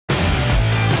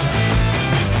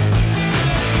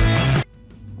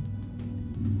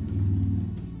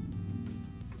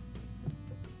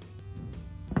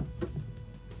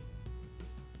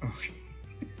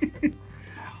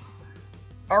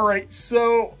All right,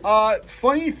 so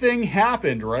funny thing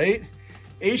happened, right?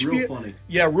 Real funny.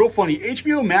 Yeah, real funny.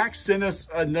 HBO Max sent us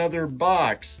another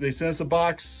box. They sent us a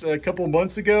box a couple of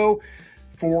months ago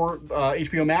for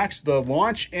HBO Max, the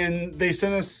launch, and they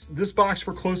sent us this box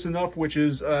for Close Enough, which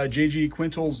is JG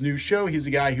Quintel's new show. He's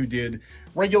the guy who did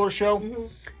regular show,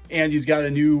 and he's got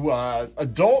a new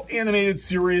adult animated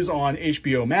series on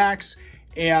HBO Max,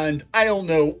 and I don't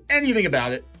know anything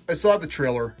about it. I saw the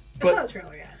trailer. But, I saw the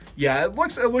trailer, yes. Yeah, it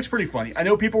looks pretty funny. I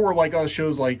know people were like, "Oh, the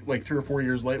show's like 3 or 4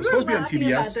 years late." It was supposed to be on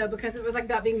TBS. About it, though, because it was like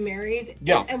about being married.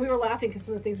 Yeah, and we were laughing because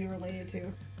some of the things we related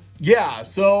to. Yeah.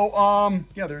 So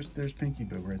yeah, there's Pinky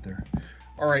Boo right there.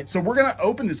 All right, so we're gonna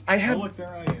open this. I have. Oh, look, there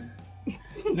I am.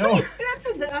 No.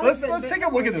 let's take a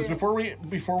look at this before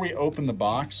we open the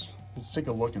box. Let's take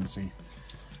a look and see.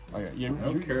 Oh, yeah, I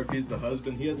don't care if he's the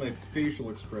husband. He has my facial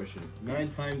expression 9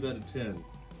 times out of 10.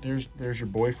 There's your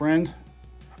boyfriend.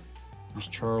 There's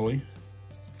Charlie.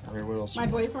 All right, what else? My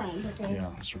boyfriend. Okay. Yeah,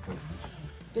 that's your boyfriend.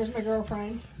 There's my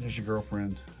girlfriend. There's your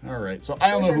girlfriend. All right, so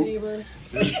I don't know who. Neighbor.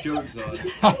 There's Joke's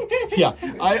on. Yeah,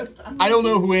 I don't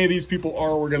know who any of these people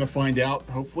are. We're gonna find out.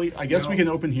 Hopefully, I guess we can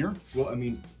open here. Well, I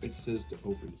mean, it says to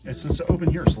open. It says to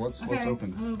open here, so let's Okay,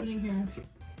 open. I'm opening here.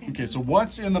 Okay, so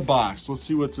what's in the box? Let's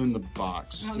see what's in the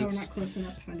box. Oh no, we're not close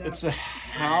enough to find out. It's a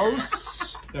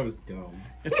house. That was dumb.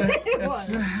 It's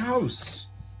a house.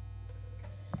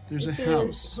 There's a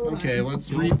house. Okay,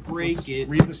 let's read the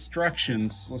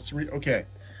instructions. Let's read. Okay.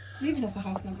 Leaving us a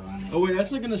house number on it. Oh wait,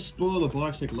 that's not gonna spoil the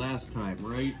box like last time,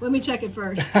 right? Let me check it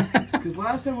first. Because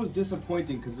last time was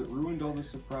disappointing because it ruined all the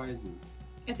surprises.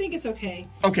 I think it's okay.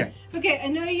 Okay. Okay, I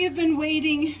know you've been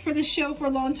waiting for this show for a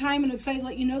long time, and I'm excited to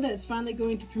let you know that it's finally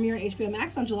going to premiere on HBO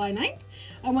Max on July 9th.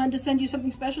 I wanted to send you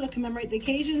something special to commemorate the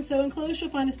occasion, so enclosed you'll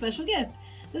find a special gift.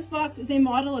 This box is a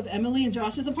model of Emily and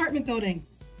Josh's apartment building.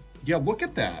 Yeah, look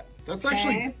at that. That's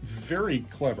actually very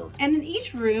clever. And in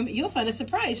each room, you'll find a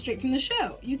surprise straight from the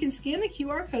show. You can scan the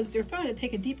QR codes to your phone to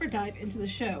take a deeper dive into the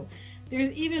show.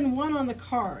 There's even one on the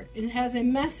card, and it has a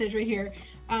message right here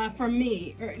from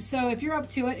me. So if you're up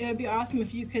to it, it would be awesome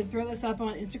if you could throw this up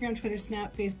on Instagram, Twitter,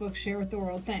 Snap, Facebook, share with the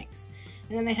world. Thanks.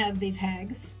 And then they have the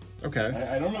tags. Okay.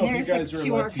 I don't know if you guys are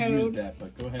allowed to use that,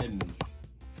 but go ahead and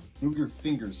move your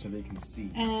fingers so they can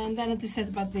see. And then it just says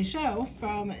about the show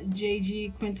from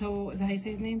JG Quintel. Is that how you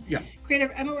say his name? Yeah.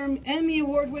 Creator of Emmy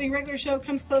Award-winning regular show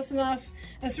Comes Close Enough.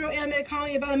 A surreal animated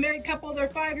comedy about a married couple, their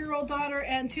 5-year-old daughter,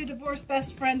 and 2 divorced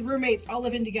best friend roommates all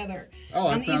living together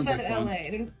on the east side of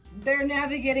LA. They're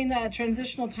navigating that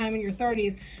transitional time in your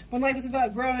 30s when life is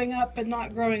about growing up but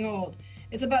not growing old.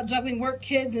 It's about juggling work,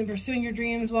 kids, and pursuing your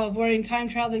dreams while avoiding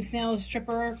time-traveling snails,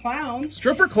 stripper clowns.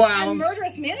 Stripper clowns. And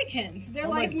murderous mannequins. Their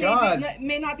life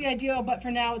may not be ideal, but for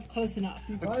now it's close enough.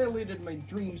 You violated my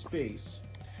dream space.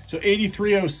 So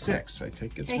 8306, I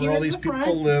think it's where all these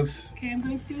people live. Okay, I'm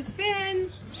going to do a spin.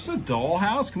 Is this a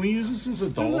dollhouse? Can we use this as a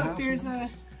dollhouse? Look, there's a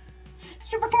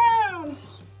stripper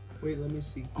clowns. Wait, let me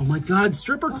see. Oh my God,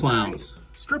 stripper clowns.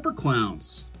 Stripper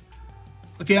clowns.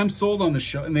 Okay, I'm sold on this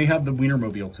show, and they have the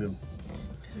Wienermobile too.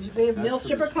 They have male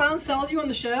stripper clowns sells you on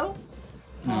the show?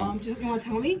 No. You want to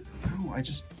tell me? No,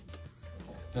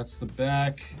 that's the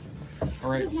back.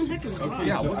 All right. This is one heck of a box. Okay,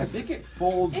 yeah, so I think it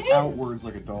folds outwards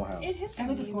like a dollhouse. I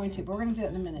think it's going to, but we're going to do that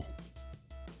in a minute.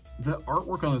 The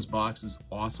artwork on this box is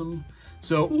awesome.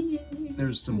 So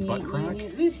there's some butt crack.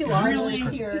 We see largely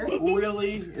here.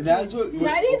 Really? That's what?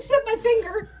 I didn't slip my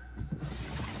finger.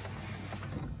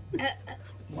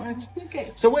 What?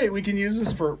 Okay. So wait, we can use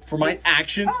this for my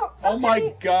action. Oh, oh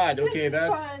my God. This Okay, is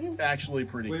that's fun. actually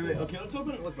pretty Wait, cool. okay, let's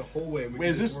open it like the whole way. Wait,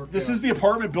 is this is the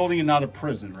apartment building and not a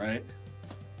prison, right?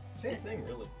 Same thing,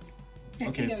 really.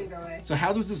 Okay, so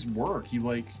how does this work? You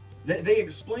like they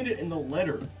explained it in the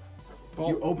letter.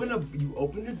 You open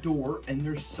a door and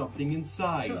there's something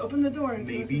inside. So open the door and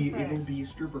maybe it'll be a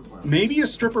stripper clown. Maybe a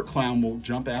stripper clown will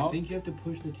jump out. I think you have to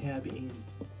push the tab in.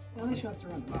 At least she wants to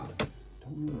run the box.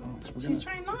 Don't move the box. She's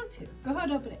trying not to. Go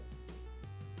ahead, open it.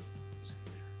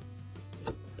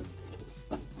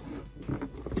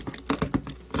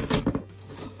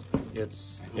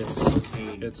 It's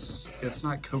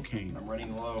not cocaine. I'm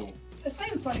running low. It's not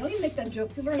even funny. Don't even make that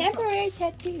joke. Temporary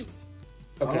tattoos.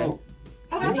 Okay.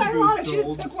 Oh, that's ironic. She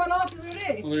just took one off the other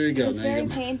day. Well, there you go. It's very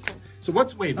painful. So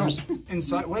there's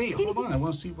inside. Wait, hold on. I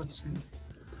want to see what's in.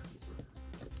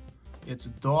 It's a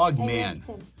dog man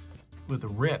with a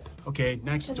rip. Okay,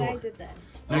 next door. I did that.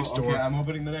 Next door. Okay, I'm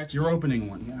opening the next You're one. opening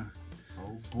one, yeah.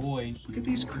 Oh boy. Look at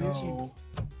these crazy.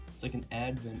 It's like an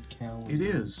advent calendar. It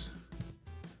is.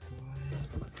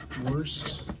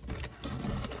 Worst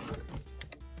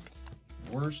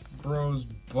bros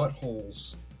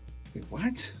buttholes. Wait,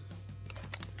 what?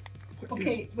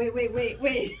 Okay,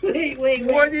 wait.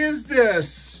 What is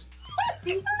this?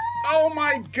 Oh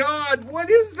my God, what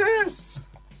is this?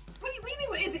 What do you mean,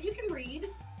 what is it? You can read.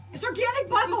 It's organic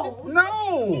buttholes.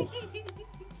 No!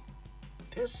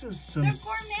 This is some... They're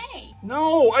gourmet.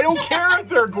 No, I don't care if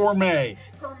they're gourmet.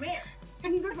 Gourmet.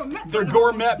 They're gourmet. They're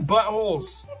gourmet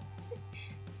buttholes.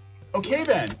 Okay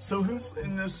then, so who's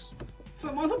in this?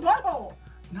 Someone with a butthole.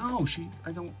 No,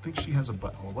 I don't think she has a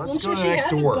butthole. Let's Well, go to the she next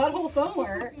has door. a butthole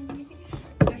somewhere.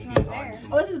 There's one there.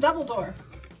 Oh, this is a double door.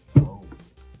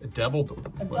 A devil door.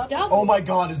 A What? double. Oh my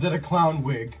God, is that a clown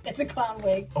wig? It's a clown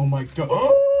wig. Oh my God.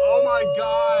 Oh my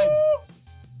God.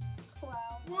 Clown.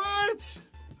 What?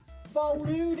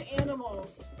 Balloon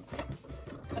animals.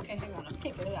 Okay, hang on. I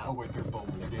can't get it Oh out. wait, they're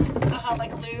bubbles.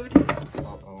 Like lewd.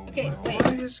 Uh-oh. Okay, wait.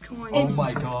 What is going Oh on?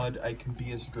 my God, I can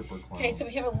be a stripper clown. Okay, so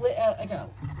we have a lip.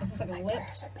 This is like a lip.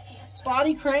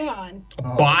 Body crayon.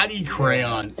 Body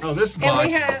crayon. Oh, this box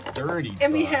we is have- dirty.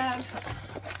 And we box.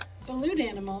 have balloon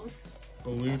animals.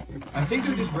 Balloon. I think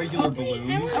they're just regular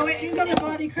balloons. Oh, wait, another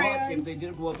body But if crayon. they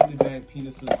didn't blow up into giant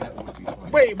penises, that would be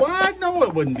fun. Wait, what? No,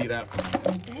 it wouldn't be that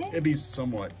fun. Okay. It'd be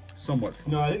somewhat fun.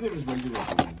 No, I think they're just regular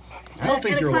balloons. I don't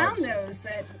think and you're a allowed clown to. nose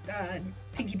that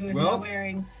Pinky Boo is Well- not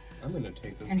wearing. I'm gonna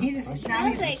take this. And he just now Smells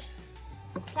he's like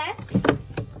plastic.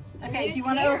 okay. Do you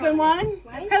want to open one?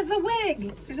 That's because the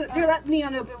wig. There's that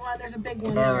neon open one. There's a big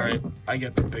one All there. right, I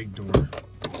got the big door.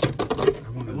 I It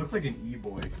wanna... looks like an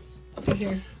e-boy. Right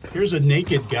here. Here's a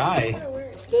naked guy.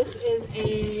 This is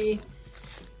a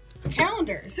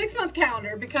calendar, 6-month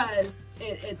calendar because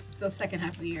it's the second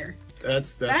half of the year.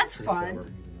 That's That's pretty fun.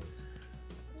 clever.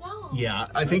 No. Yeah,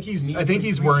 I think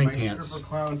he's wearing My pants. stripper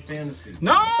clown fantasy.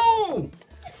 No!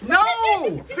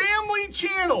 No! Family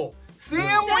channel! That's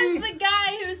Family! the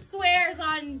guy who swears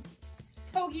on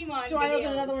Pokemon Do I videos.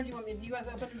 open another one? Do you want me? Do you guys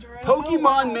open a door?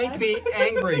 Pokemon make me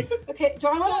angry. Okay. Do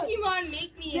I want to? Pokemon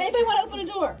make me. Does anybody want to open a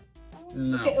door?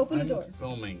 No, Okay, open the I'm door.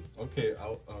 filming. Okay,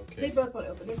 They both want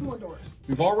to open. There's more doors.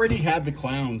 We've already had the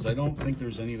clowns. I don't think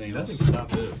there's anything else. Nothing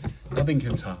stop this. Nothing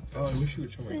can top Oh, I this. wish you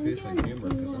would show my face on camera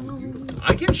because I'm beautiful.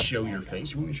 I can show your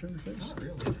face. You want me to show your face? Not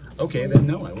really. Okay, then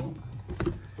no, I won't.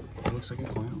 It looks like a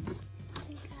clown.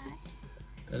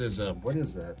 That is what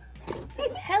is that?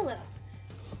 Hello.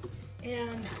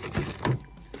 And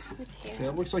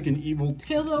That looks like an evil.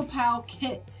 pillow pal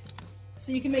kit.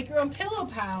 So you can make your own pillow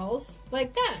pals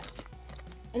like that.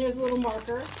 And there's a little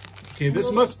marker. Okay, this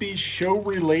must be show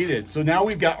related. So now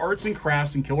we've got arts and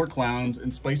crafts and killer clowns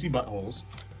and spicy buttholes.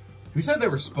 Who said they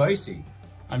were spicy?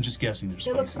 I'm just guessing they're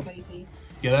They look spicy. spicy.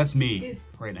 Yeah, that's me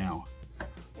right now.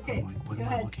 Okay, What go am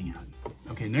I ahead. looking at?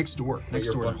 Okay, next door. Next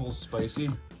Your door. butthole's spicy?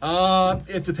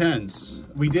 It depends.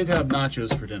 We did have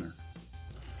nachos for dinner.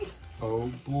 Oh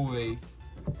boy.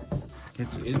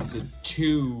 It's a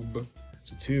tube.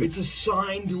 It's a tube. It's a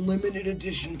signed limited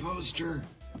edition poster.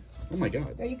 Oh my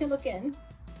god. There, you can look in.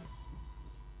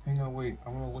 Hang on, wait. I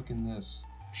want to look in this.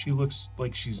 She looks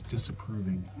like she's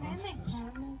disapproving Can I of make this.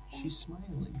 clown nose back? She's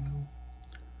smiling.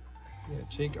 Yeah,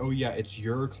 take. Oh yeah, it's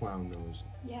your clown nose.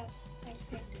 Yes. Thank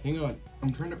you. Hang on.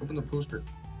 I'm trying to open the poster.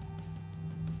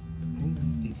 Hang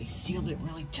on. They sealed it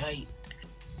really tight.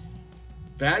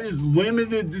 That is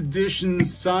limited edition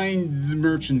signed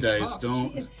merchandise.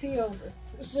 Don't. It's sealed.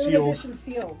 It's Sealed. limited edition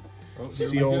sealed. Oh, here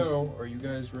Sealed. we go. Are you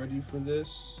guys ready for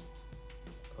this?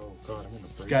 Oh god, I'm gonna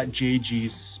break It's got it.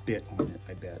 JG's spit on it,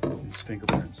 I bet. And his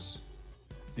fingerprints.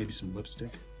 Maybe some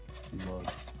lipstick.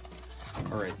 Love.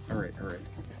 Alright.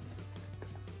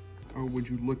 Oh, would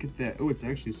you look at that? Oh, it's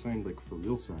actually signed like for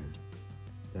real signed.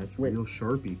 That's Wait. real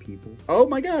Sharpie, people. Oh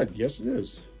my god, yes it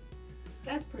is.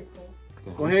 That's pretty cool.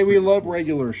 Well, hey, we love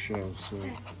regular shows, so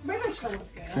Regular show was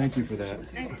good. thank you for that.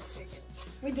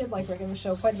 We did like regular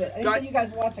show quite a bit. I think God- that you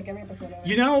guys watch like every episode of it.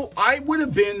 You know, I would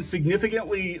have been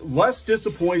significantly less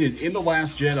disappointed in The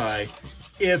Last Jedi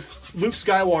if Luke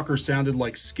Skywalker sounded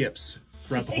like Skips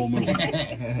throughout the whole movie.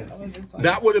 That would be fun.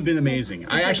 That would have been amazing.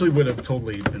 I actually would have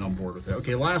totally been on board with it.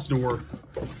 Okay, last door.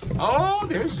 Oh,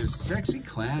 there's just sexy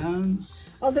clowns.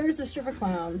 Oh, there's the stripper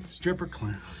clowns. Stripper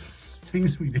clowns.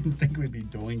 Things we didn't think we'd be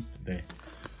doing today.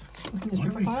 The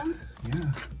stripper clowns?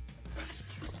 Yeah.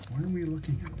 What are we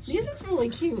looking at? This is really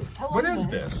cute. I love What is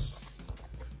this?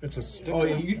 It's a sticker. Oh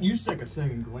yeah, you just take a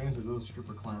second glance at those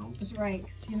stripper clowns. That's right,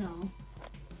 'cause, you know.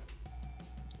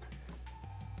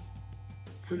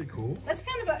 Pretty cool. That's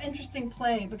kind of an interesting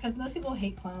play because most people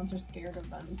hate clowns or scared of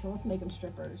them. So let's make them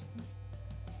strippers.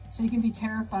 So you can be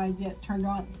terrified yet turned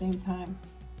on at the same time.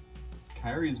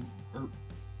 Kyrie's.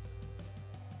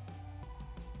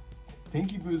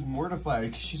 Pinky Boo's mortified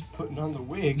because she's putting on the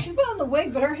wig. She's put on the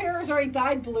wig, but her hair is already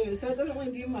dyed blue, so it doesn't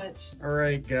really do much. All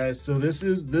right, guys. So this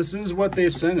is what they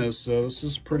sent us. So this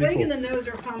is pretty Wig cool. and the nose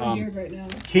are commandeered right now.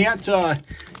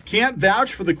 Can't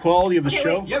vouch for the quality of the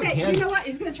show. Wait, Yeah, okay, we can. you know what?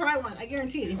 He's gonna try one. I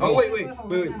guarantee it. He's Oh, gonna wait. try one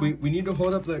right now. We need to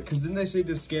hold up the, because didn't they say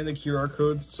to scan the QR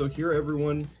codes? So here,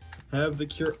 everyone, have the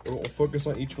QR, we'll focus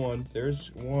on each one.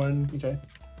 There's one. Okay.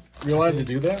 Are we allowed to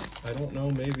do that? I don't know,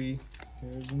 maybe.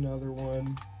 There's another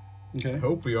one. Okay. I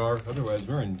hope we are, otherwise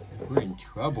we're in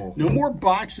trouble. No more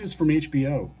boxes from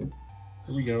HBO.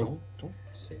 Here we go. Don't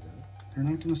say that. They're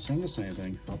not going to send us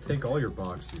anything. I'll take all your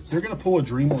boxes. They're going to pull a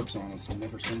Dreamworks on us and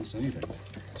never send us anything.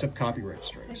 Except copyright They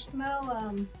strikes.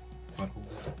 smell, Butthole.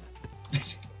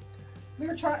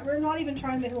 we're not even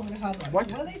trying to make it look like a hot dog. What?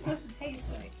 What are they supposed to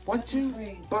taste like? What do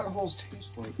afraid. buttholes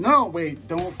taste like? No, wait,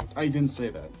 don't. I didn't say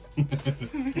that.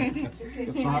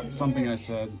 It's not something I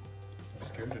said.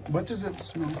 What does it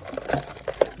smell?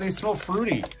 They smell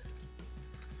fruity.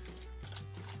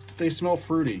 They smell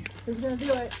fruity. Who's gonna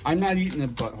do it? I'm not eating a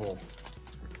butthole.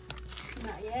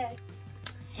 Not yet.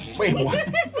 Wait, what?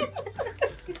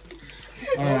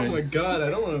 All Oh right. my god, I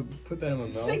don't want to put that in my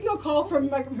mouth. Signal call from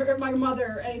my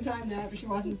mother anytime now after she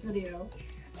watches this video.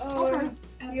 Oh,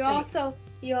 Have you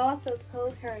steak. also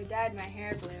told her I dyed my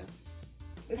hair blue.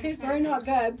 It tastes very not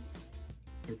good.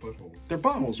 They're buttholes. They're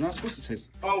buttholes. You're not supposed to taste.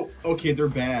 Oh, okay, they're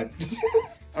bad.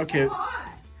 Okay.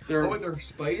 Hot. They're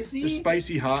spicy? They're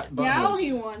spicy hot Now buttholes.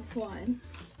 he wants one.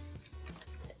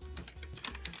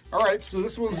 All right, so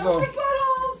this was. No more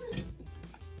bottles.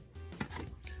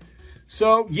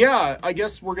 So yeah, I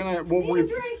guess we're gonna. Well, Need a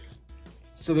drink.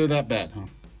 so they're that bad,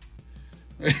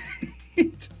 huh?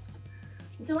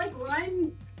 They're like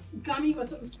lime gummy with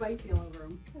something spicy all over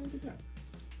them.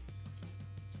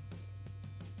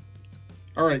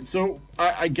 All right, so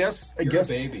I guess You're a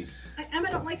baby. Emma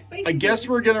don't like spicy. I guess things.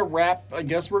 we're gonna wrap. I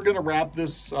guess we're gonna wrap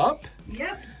this up.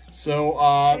 Yep. So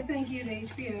Say thank you to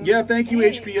HBO. yeah, thank you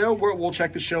Hey. HBO. We'll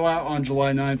check the show out on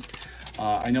July 9th.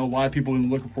 I know a lot of people have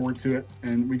been looking forward to it,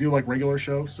 and we do like regular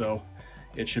show, so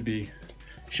it should be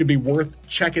worth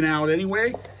checking out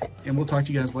anyway. And we'll talk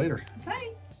to you guys later. Bye.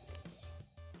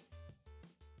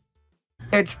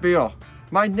 HBO,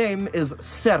 my name is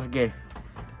Sergey,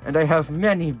 and I have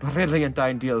many brilliant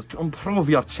ideas to improve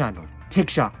your channel.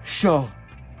 Picture, show,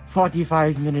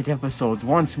 45-minute episodes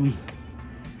once a week.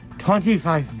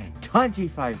 25 men,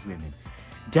 25 women,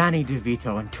 Danny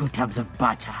DeVito and 2 tubs of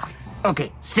butter.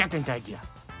 Okay, second idea.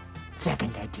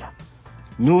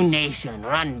 New nation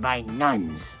run by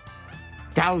nuns.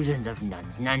 Thousands of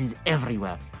nuns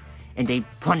everywhere. And they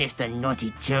punish the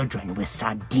naughty children with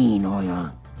sardine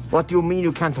oil. What do you mean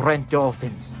you can't rent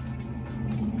dolphins?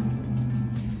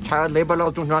 Child labor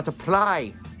laws do not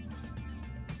apply.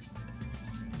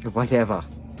 Whatever.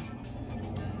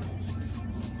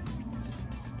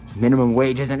 Minimum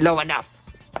wage isn't low enough.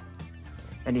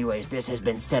 Anyways, this has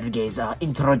been Sergey's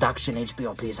introduction.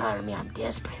 HBO, please hire me. I'm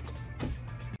desperate.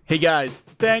 Hey guys,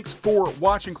 thanks for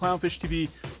watching Clownfish TV.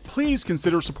 Please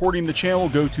consider supporting the channel.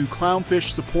 Go to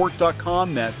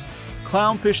clownfishsupport.com. That's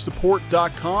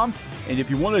clownfishsupport.com. And if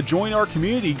you want to join our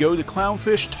community, go to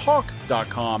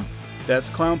clownfishtalk.com. That's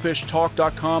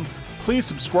clownfishtalk.com. Please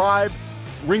subscribe,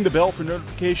 ring the bell for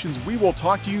notifications. We will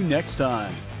talk to you next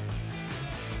time.